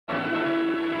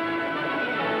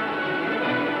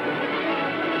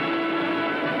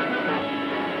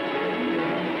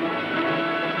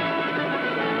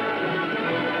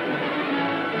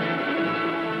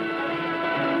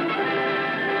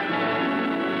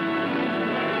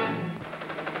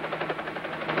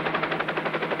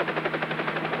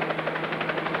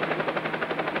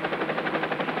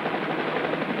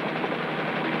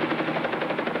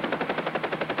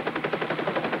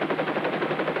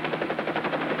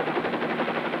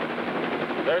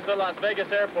There's the Las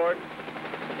Vegas airport.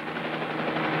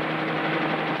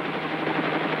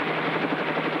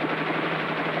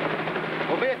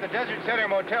 We'll be at the Desert Center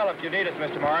Motel if you need us,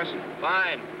 Mr. Morris.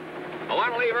 Fine. I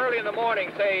want to leave early in the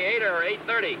morning, say 8 or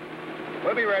 8:30.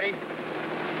 We'll be ready.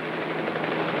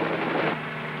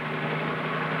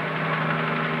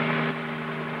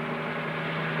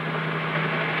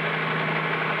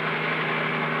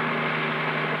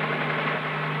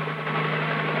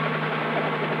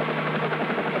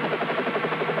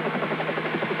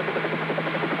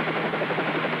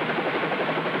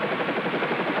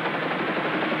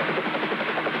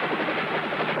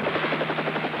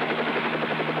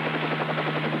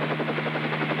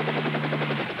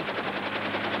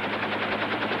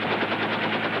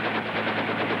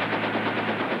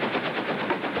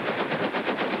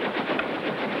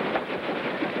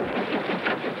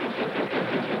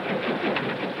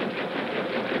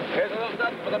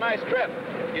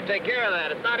 You take care of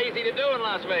that. It's not easy to do in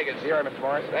Las Vegas. Here, Mr.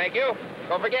 Morris. Thank you.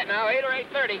 Don't forget now, 8 or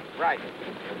 8:30. Right.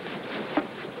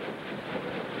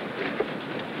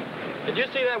 Did you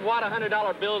see that wad of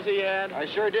 $100 bills he had? I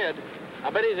sure did.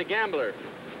 I bet he's a gambler,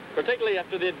 particularly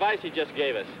after the advice he just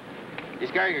gave us.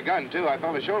 He's carrying a gun, too. I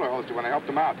felt a shoulder holster when I helped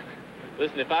him out.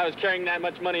 Listen, if I was carrying that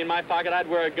much money in my pocket, I'd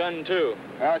wear a gun, too.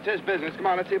 Well, it's his business. Come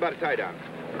on, let's see about a tie-down.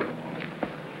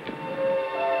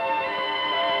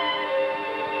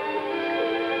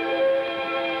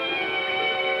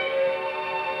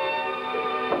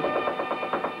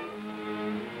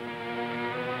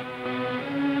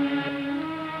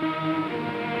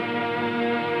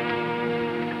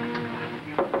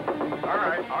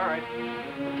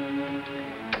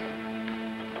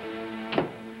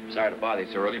 Sorry to bother you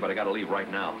so early, but I gotta leave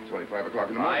right now. It's only 5 o'clock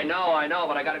in the morning. I know,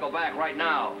 but I gotta go back right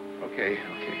now. Okay.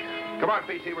 Come on,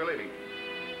 PC, we're leaving.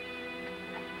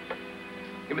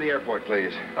 Give me the airport,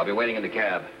 please. I'll be waiting in the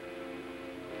cab.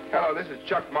 Hello, this is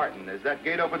Chuck Martin. Is that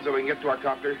gate open so we can get to our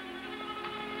copter?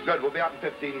 Good, we'll be out in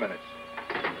 15 minutes.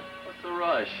 What's the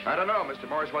rush? I don't know. Mr.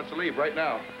 Morris wants to leave right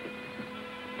now.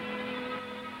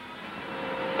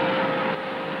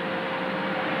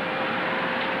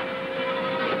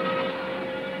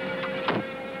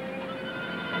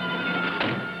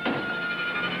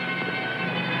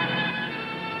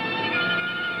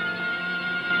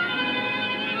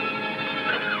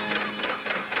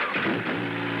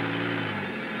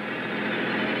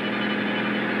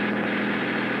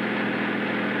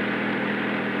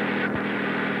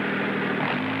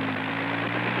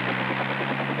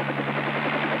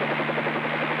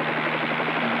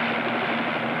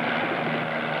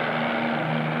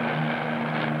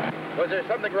 Was there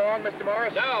something wrong, Mr.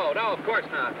 Morris? No, of course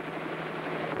not.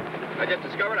 I just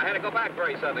discovered I had to go back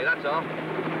very suddenly, that's all.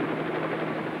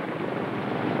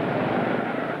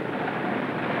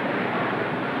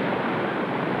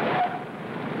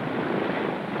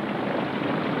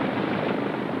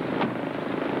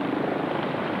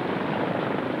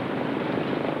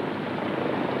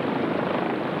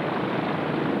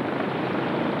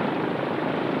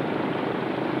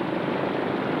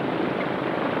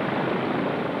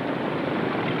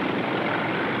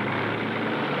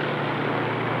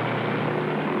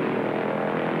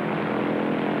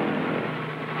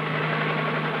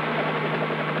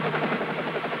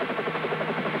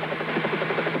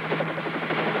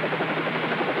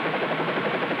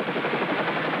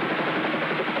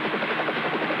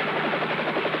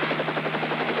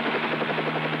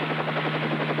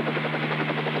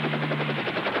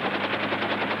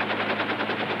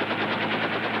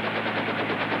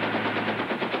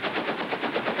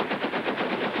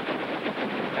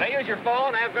 Your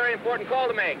phone. I have a very important call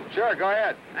to make. Sure, go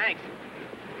ahead. Thanks.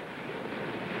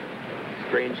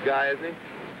 Strange guy, isn't he?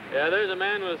 Yeah, there's a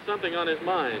man with something on his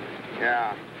mind.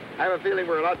 Yeah. I have a feeling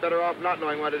we're a lot better off not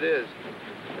knowing what it is.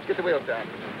 Let's get the wheels down.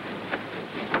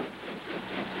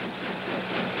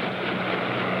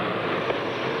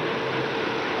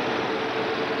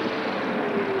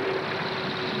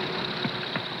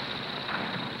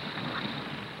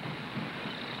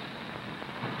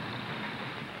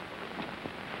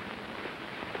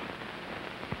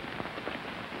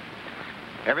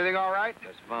 Everything all right?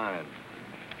 That's fine.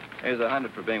 Here's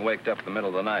 $100 for being waked up in the middle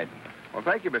of the night. Well,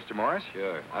 thank you, Mr. Morris.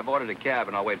 Sure. I've ordered a cab,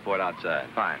 and I'll wait for it outside.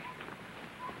 Fine.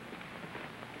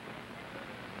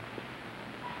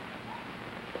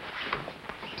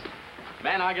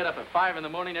 Man, I get up at 5 in the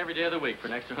morning every day of the week for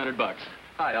an extra $100.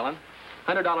 Hi, Ellen.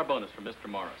 $100 bonus from Mr.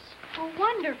 Morris. Oh,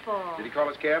 wonderful. Did he call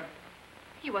his cab?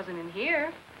 He wasn't in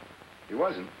here. He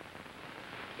wasn't.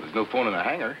 There's no phone in the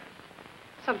hangar.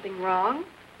 Something wrong?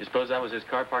 You suppose that was his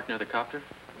car parked near the copter?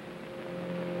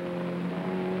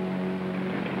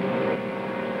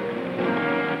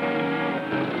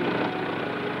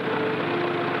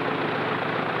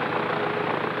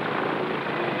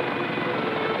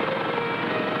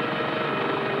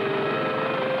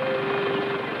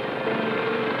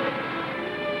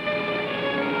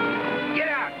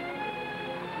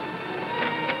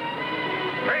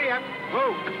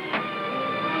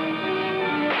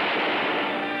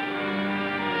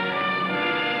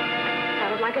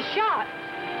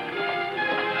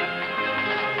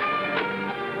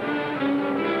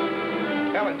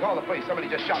 Ellen, call the police. Somebody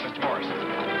just shot Mr. Morris.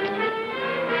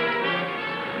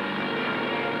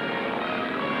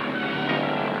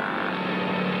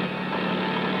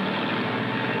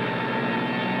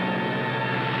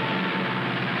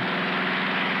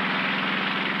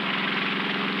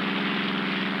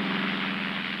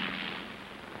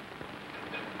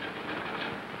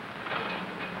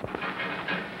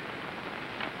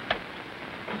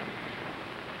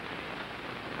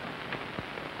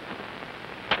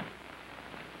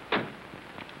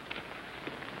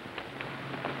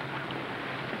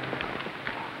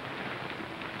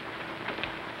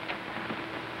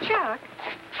 Chuck,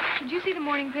 did you see the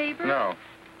morning paper? No.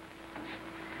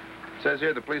 It says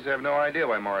here the police have no idea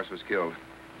why Morris was killed.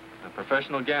 A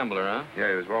professional gambler, huh? Yeah,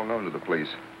 he was well known to the police.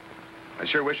 I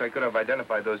sure wish I could have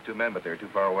identified those two men, but they're too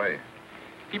far away.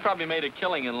 He probably made a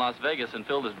killing in Las Vegas and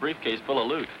filled his briefcase full of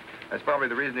loot. That's probably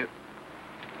the reason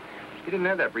he didn't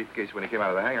have that briefcase when he came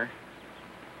out of the hangar.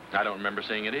 I don't remember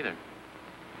seeing it either.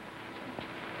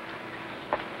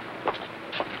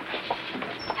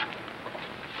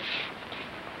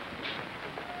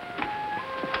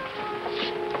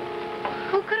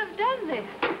 Who could have done this?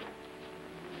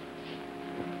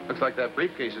 Looks like that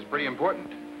briefcase is pretty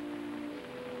important.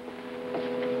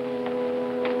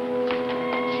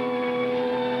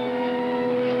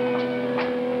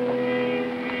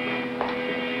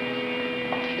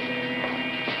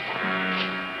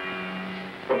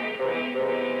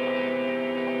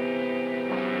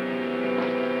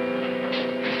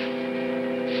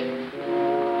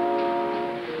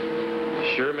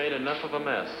 Sure made enough of a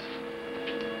mess.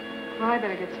 Well, I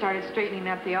better get started straightening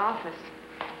up the office.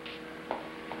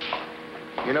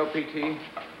 You know, P.T.,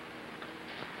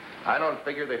 I don't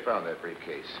figure they found that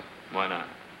briefcase. Why not?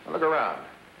 Now, look around.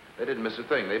 They didn't miss a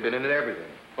thing. They've been in it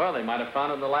everything. Well, they might have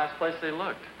found it in the last place they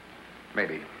looked.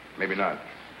 Maybe. Maybe not.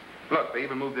 Look, they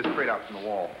even moved this crate out from the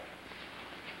wall.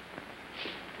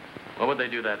 What would they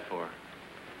do that for?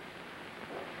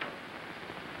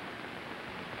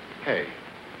 Hey.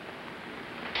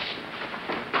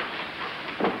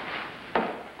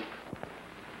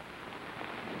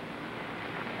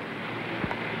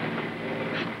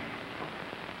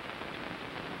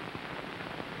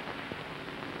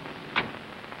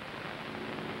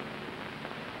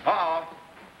 Uh-oh.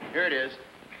 Here it is.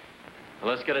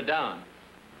 Well, let's get it down.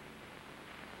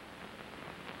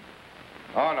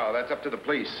 Oh, no, that's up to the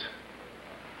police.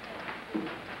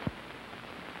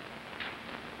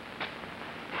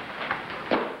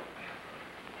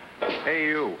 Hey,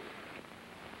 you.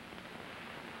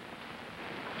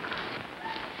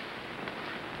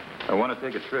 I want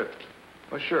to take a trip.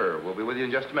 Well, sure. We'll be with you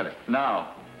in just a minute.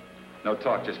 Now. No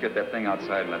talk. Just get that thing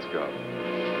outside and let's go.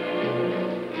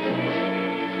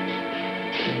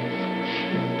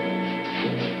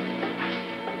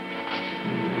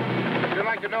 You'd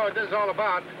like to know what this is all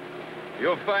about.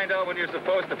 You'll find out when you're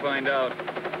supposed to find out.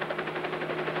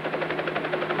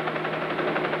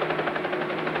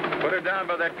 Put her down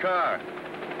by that car.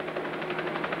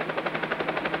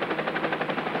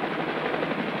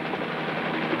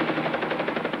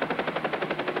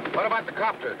 What about the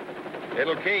copter?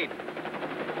 It'll keep.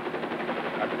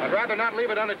 I'd rather not leave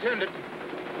it unattended.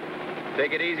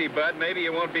 Take it easy, Bud. Maybe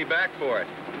you won't be back for it.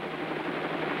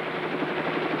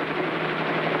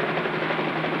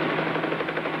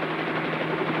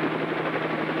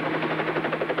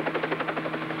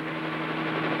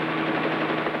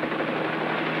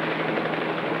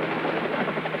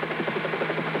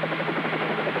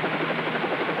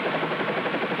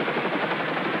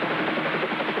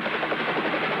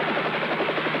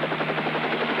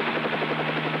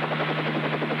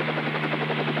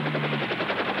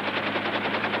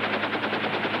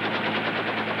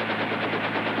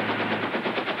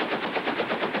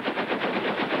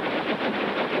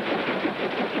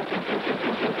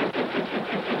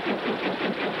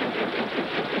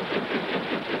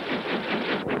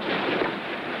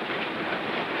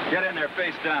 Get in there,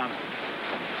 face down.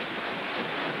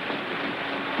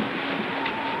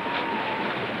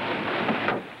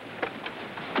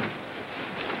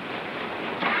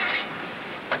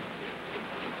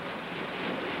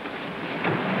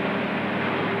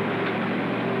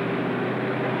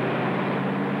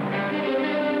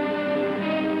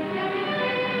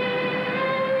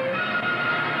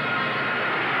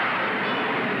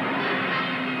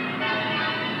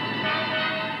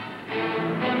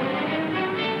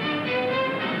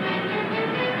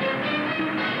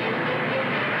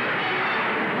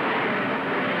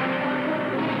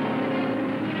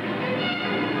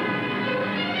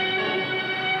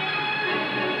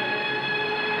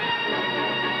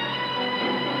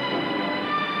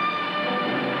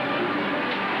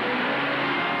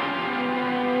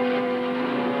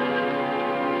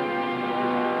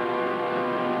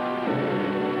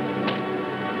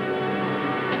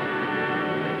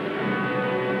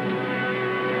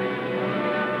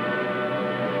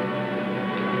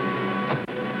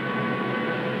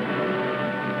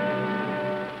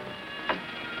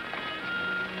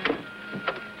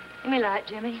 me light,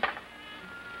 Jimmy.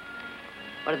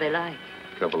 What are they like?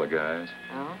 Couple of guys.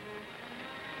 Oh?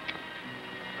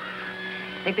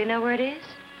 Think they know where it is?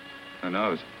 Who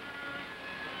knows?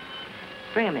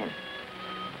 Bring them in.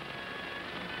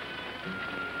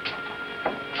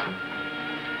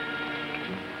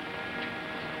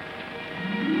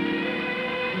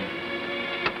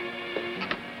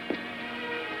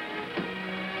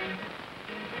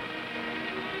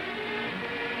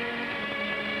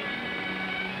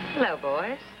 Hello,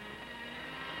 boys.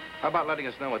 How about letting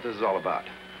us know what this is all about?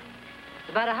 It's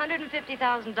about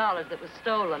 $150,000 that was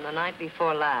stolen the night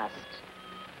before last.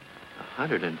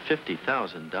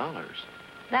 $150,000?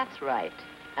 That's right.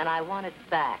 And I want it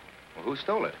back. Well, who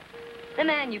stole it? The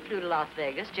man you flew to Las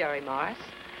Vegas, Jerry Morris.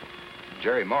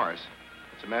 Jerry Morris.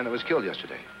 It's the man that was killed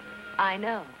yesterday. I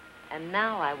know. And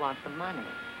now I want the money.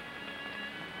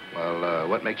 Well,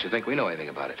 what makes you think we know anything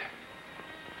about it?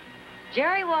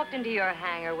 Jerry walked into your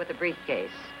hangar with a briefcase.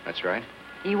 That's right.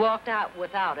 He walked out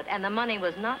without it, and the money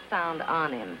was not found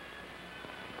on him.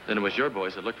 Then it was your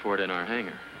boys that looked for it in our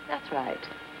hangar. That's right.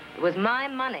 It was my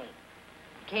money.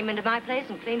 He came into my place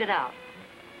and cleaned it out.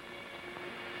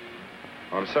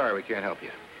 Well, I'm sorry we can't help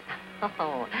you.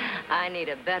 Oh, I need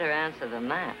a better answer than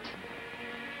that.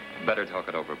 Better talk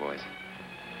it over, boys.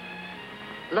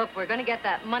 Look, we're going to get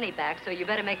that money back, so you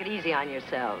better make it easy on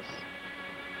yourselves.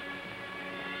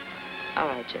 All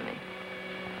right, Jimmy.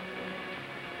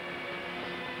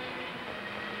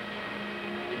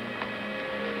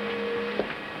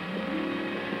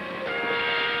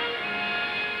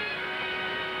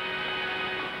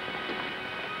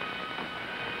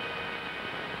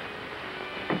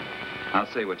 I'll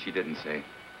say what she didn't say.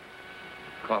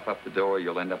 Cough up the door,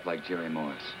 you'll end up like Jerry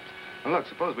Morris. Well, look,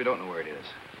 suppose we don't know where it is.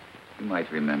 You might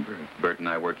remember if Bert and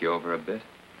I work you over a bit.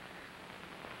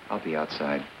 I'll be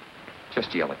outside.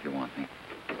 Just yell if you want me.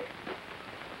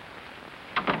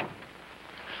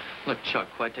 Look, Chuck,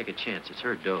 why take a chance? It's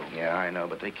her dough. Yeah, I know,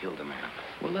 but they killed the man.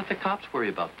 Well, let the cops worry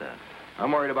about that.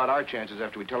 I'm worried about our chances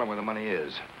after we tell them where the money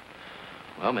is.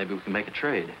 Well, maybe we can make a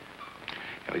trade.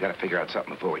 Yeah, we got to figure out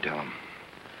something before we tell them.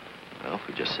 Well, if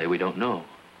we just say we don't know.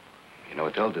 You know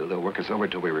what they'll do? They'll work us over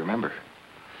till we remember.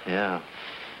 Yeah.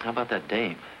 How about that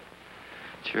dame?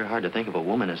 It's sure hard to think of a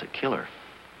woman as a killer.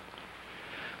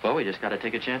 Well, we just got to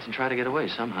take a chance and try to get away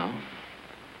somehow.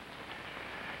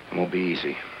 It won't be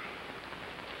easy.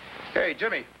 Hey,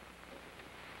 Jimmy.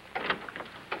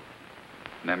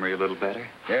 Memory a little better?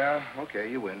 Yeah, okay,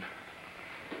 you win.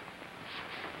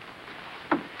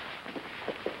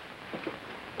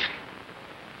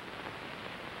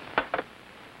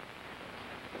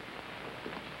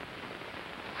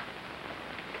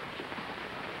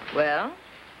 Well?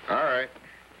 All right.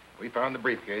 We found the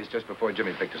briefcase just before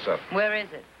Jimmy picked us up. Where is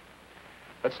it?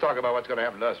 Let's talk about what's going to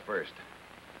happen to us first.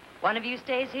 One of you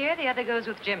stays here, the other goes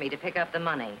with Jimmy to pick up the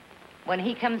money. When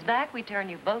he comes back, we turn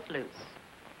you both loose.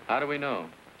 How do we know?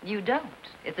 You don't.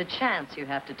 It's a chance you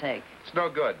have to take. It's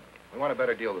no good. We want a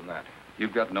better deal than that.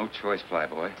 You've got no choice,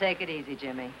 Flyboy. Take it easy,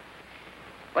 Jimmy.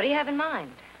 What do you have in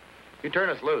mind? You turn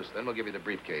us loose, then we'll give you the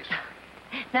briefcase.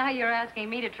 Now you're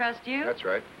asking me to trust you? That's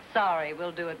right. Sorry,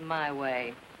 we'll do it my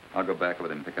way. I'll go back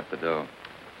with him and pick up the dough.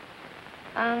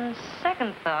 On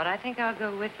second thought, I think I'll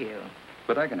go with you.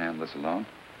 But I can handle this alone.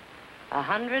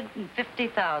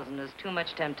 150,000 is too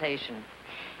much temptation.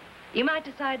 You might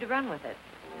decide to run with it.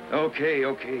 Okay,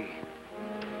 okay.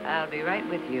 I'll be right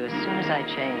with you as soon as I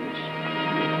change.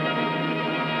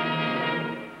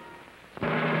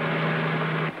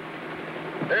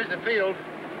 There's the field.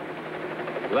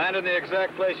 Land in the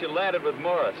exact place you landed with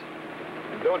Morris.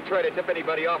 And don't try to tip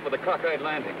anybody off with a cockeyed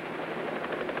landing.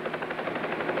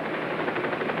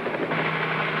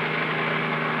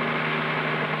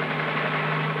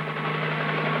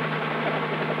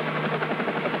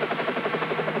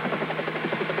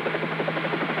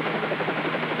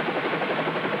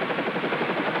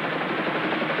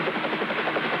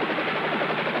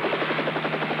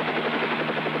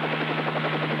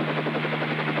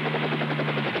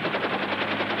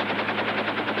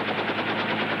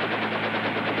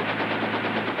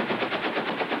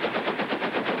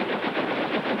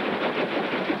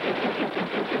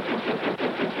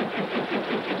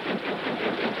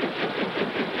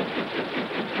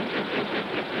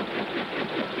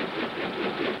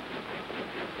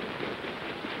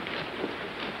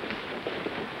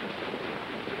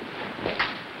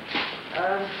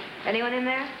 Anyone in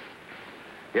there?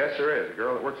 Yes, there is. A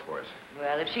girl that works for us.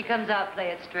 Well, if she comes out, play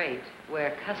it straight.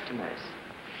 We're customers.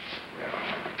 Yeah.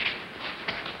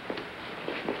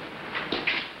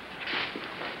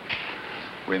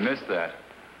 We missed that.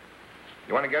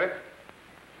 You want to get it?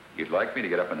 You'd like me to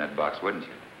get up in that box, wouldn't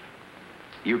you?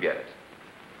 You get it.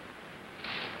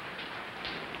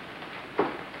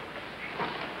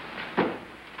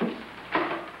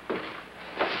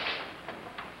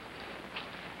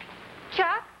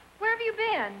 Chuck, where have you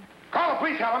been? Call the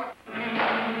police, Helen.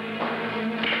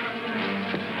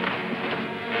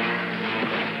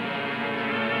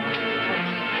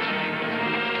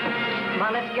 Come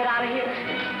on, let's get out of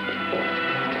here.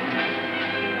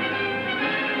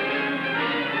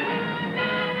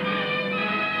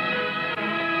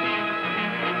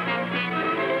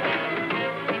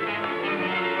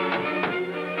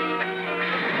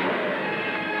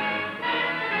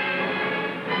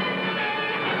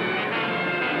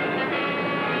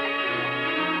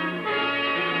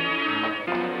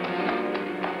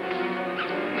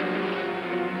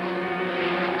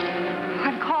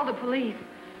 Police.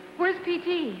 Where's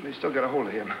PT? They still got a hold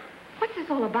of him. What's this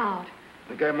all about?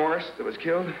 The guy Morris that was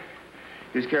killed,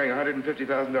 he's carrying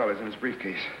 $150,000 in his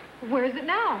briefcase. Where is it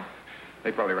now?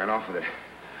 They probably ran off with it.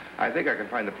 I think I can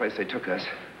find the place they took us.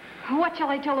 What shall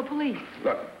I tell the police?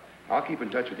 Look, I'll keep in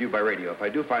touch with you by radio. If I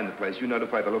do find the place, you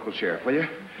notify the local sheriff, will you?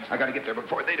 I gotta get there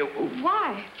before they do. Ooh.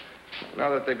 Why? Now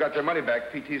that they've got their money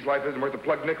back, PT's life isn't worth a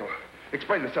plug nickel.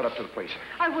 Explain the setup to the police.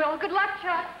 I will. Good luck,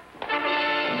 Chuck.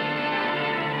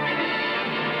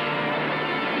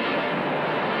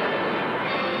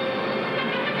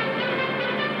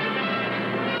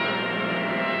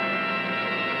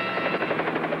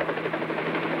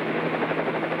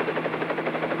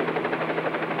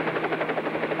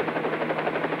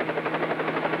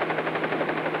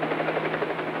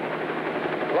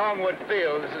 Longwood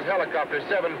Field, this is helicopter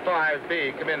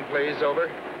 75B. Come in, please.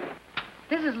 Over.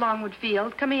 This is Longwood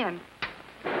Field. Come in.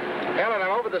 Helen,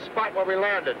 I'm over the spot where we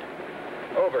landed.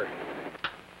 Over.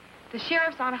 The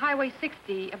sheriff's on Highway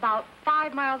 60, about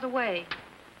 5 miles away.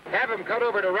 Have him cut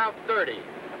over to Route 30.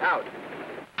 Out.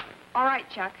 All right,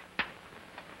 Chuck.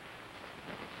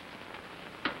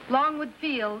 Longwood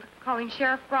Field, calling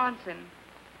Sheriff Bronson.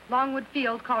 Longwood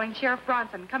Field, calling Sheriff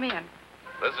Bronson. Come in.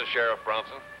 This is Sheriff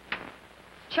Bronson.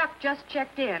 Chuck just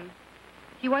checked in.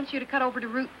 He wants you to cut over to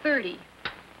Route 30.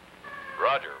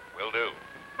 Roger, will do.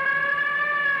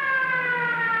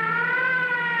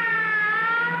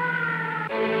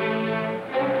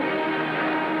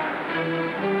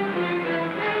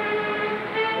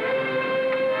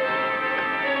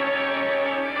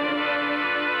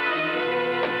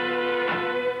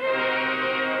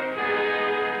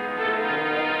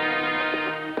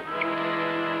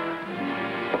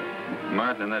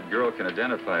 Martin and that girl can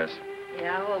identify us.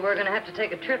 Yeah, well, we're going to have to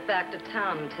take a trip back to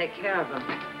town and take care of them.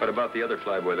 What about the other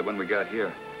flyboy, the one we got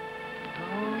here?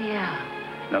 Oh,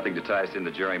 yeah. Nothing to tie us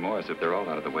into Jerry Morris if they're all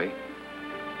out of the way.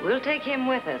 We'll take him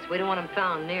with us. We don't want him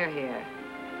found near here.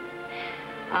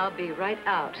 I'll be right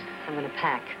out. I'm going to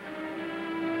pack.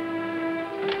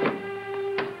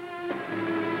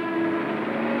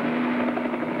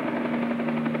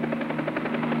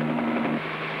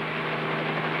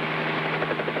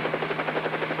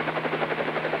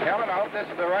 Helen, I hope this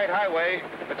is the right highway.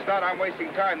 If it's not, I'm wasting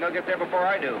time. They'll get there before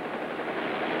I do.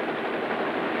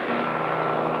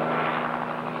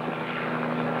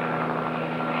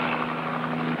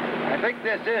 I think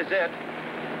this is it.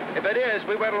 If it is,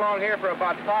 we went along here for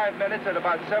about 5 minutes at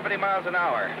about 70 miles an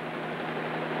hour.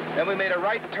 Then we made a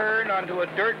right turn onto a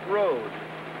dirt road.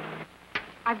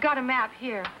 I've got a map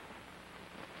here.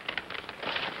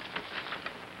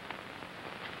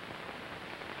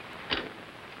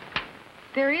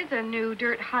 There is a new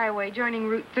dirt highway joining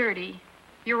Route 30.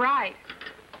 You're right.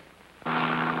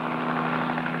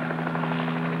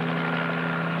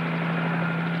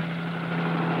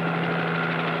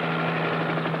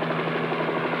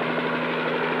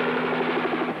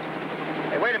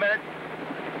 Hey, wait a minute.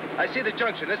 I see the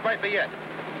junction. This might be it.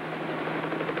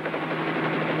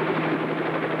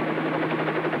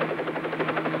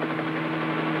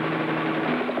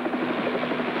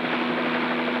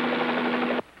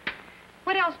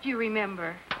 What else do you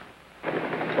remember?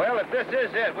 Well, if this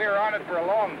is it, we were on it for a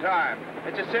long time.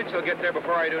 It's essential to get there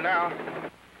before I do now.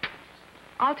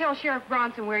 I'll tell Sheriff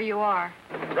Bronson where you are.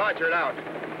 Roger it out.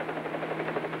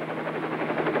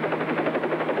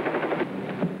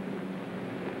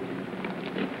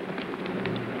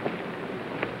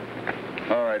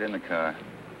 All right, in the car.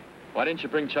 Why didn't you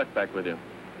bring Chuck back with you?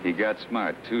 He got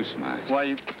smart, too smart. Why,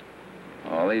 you...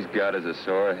 All he's got is a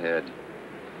sore head.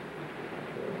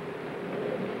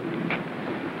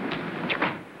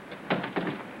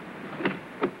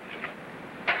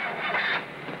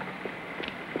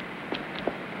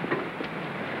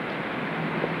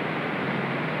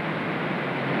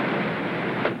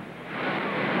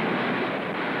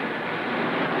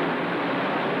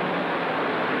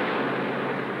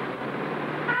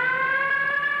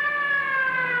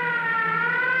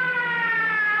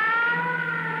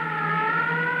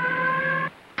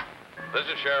 This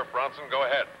is Sheriff Bronson. Go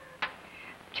ahead.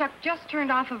 Chuck just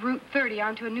turned off of Route 30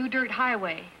 onto a new dirt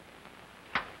highway.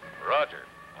 Roger.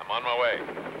 I'm on my way.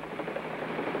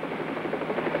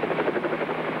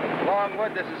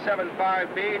 Longwood, this is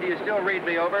 75B. Do you still read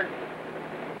me over?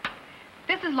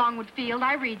 This is Longwood Field.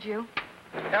 I read you.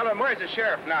 Helen, where's the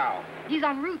sheriff now? He's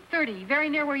on Route 30, very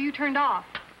near where you turned off.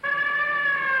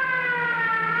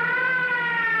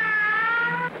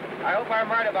 I hope I'm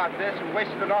right about this. We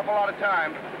wasted an awful lot of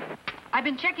time. I've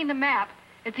been checking the map.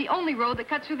 It's the only road that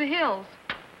cuts through the hills.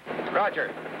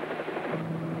 Roger.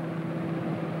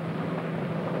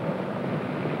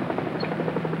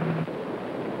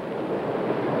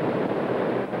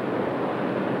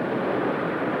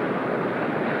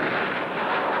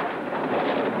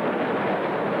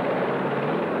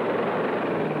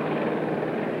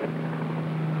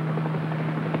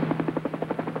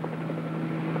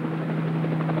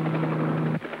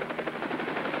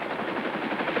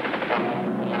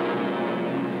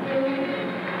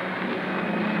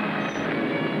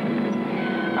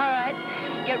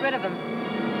 Get rid of him.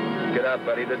 Get out,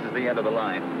 buddy. This is the end of the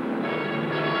line.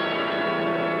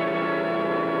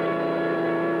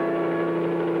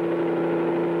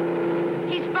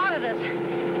 He spotted us.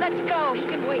 Let's go. He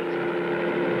can wait.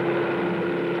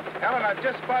 Helen, I've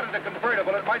just spotted a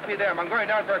convertible. It might be them. I'm going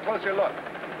down for a closer look.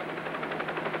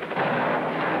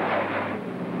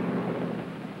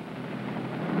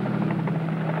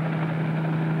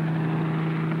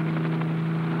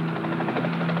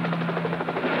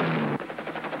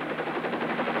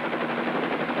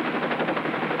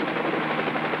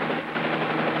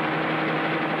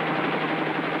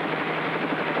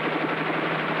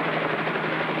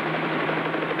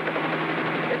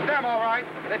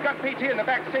 They've got PT in the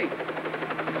back seat.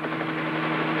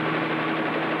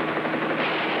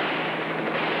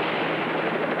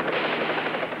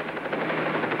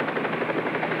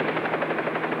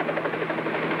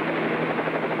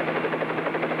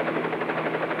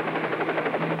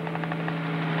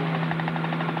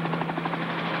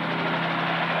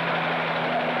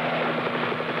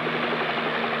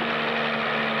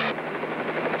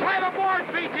 Climb aboard,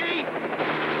 PT!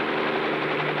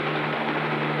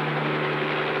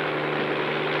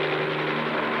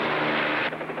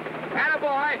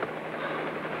 Boy.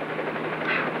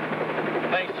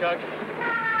 Thanks, Chuck.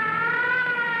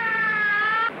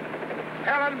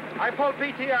 Helen, I pulled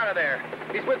PT out of there.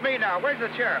 He's with me now. Where's the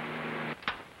sheriff?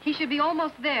 He should be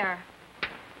almost there.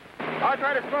 I'll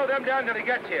try to slow them down till he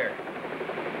gets here.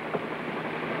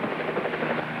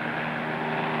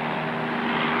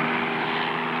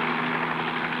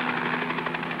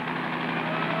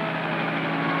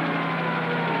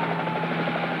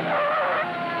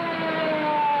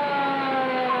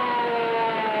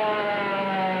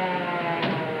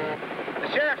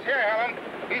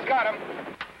 Got him.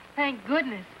 Thank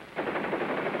goodness.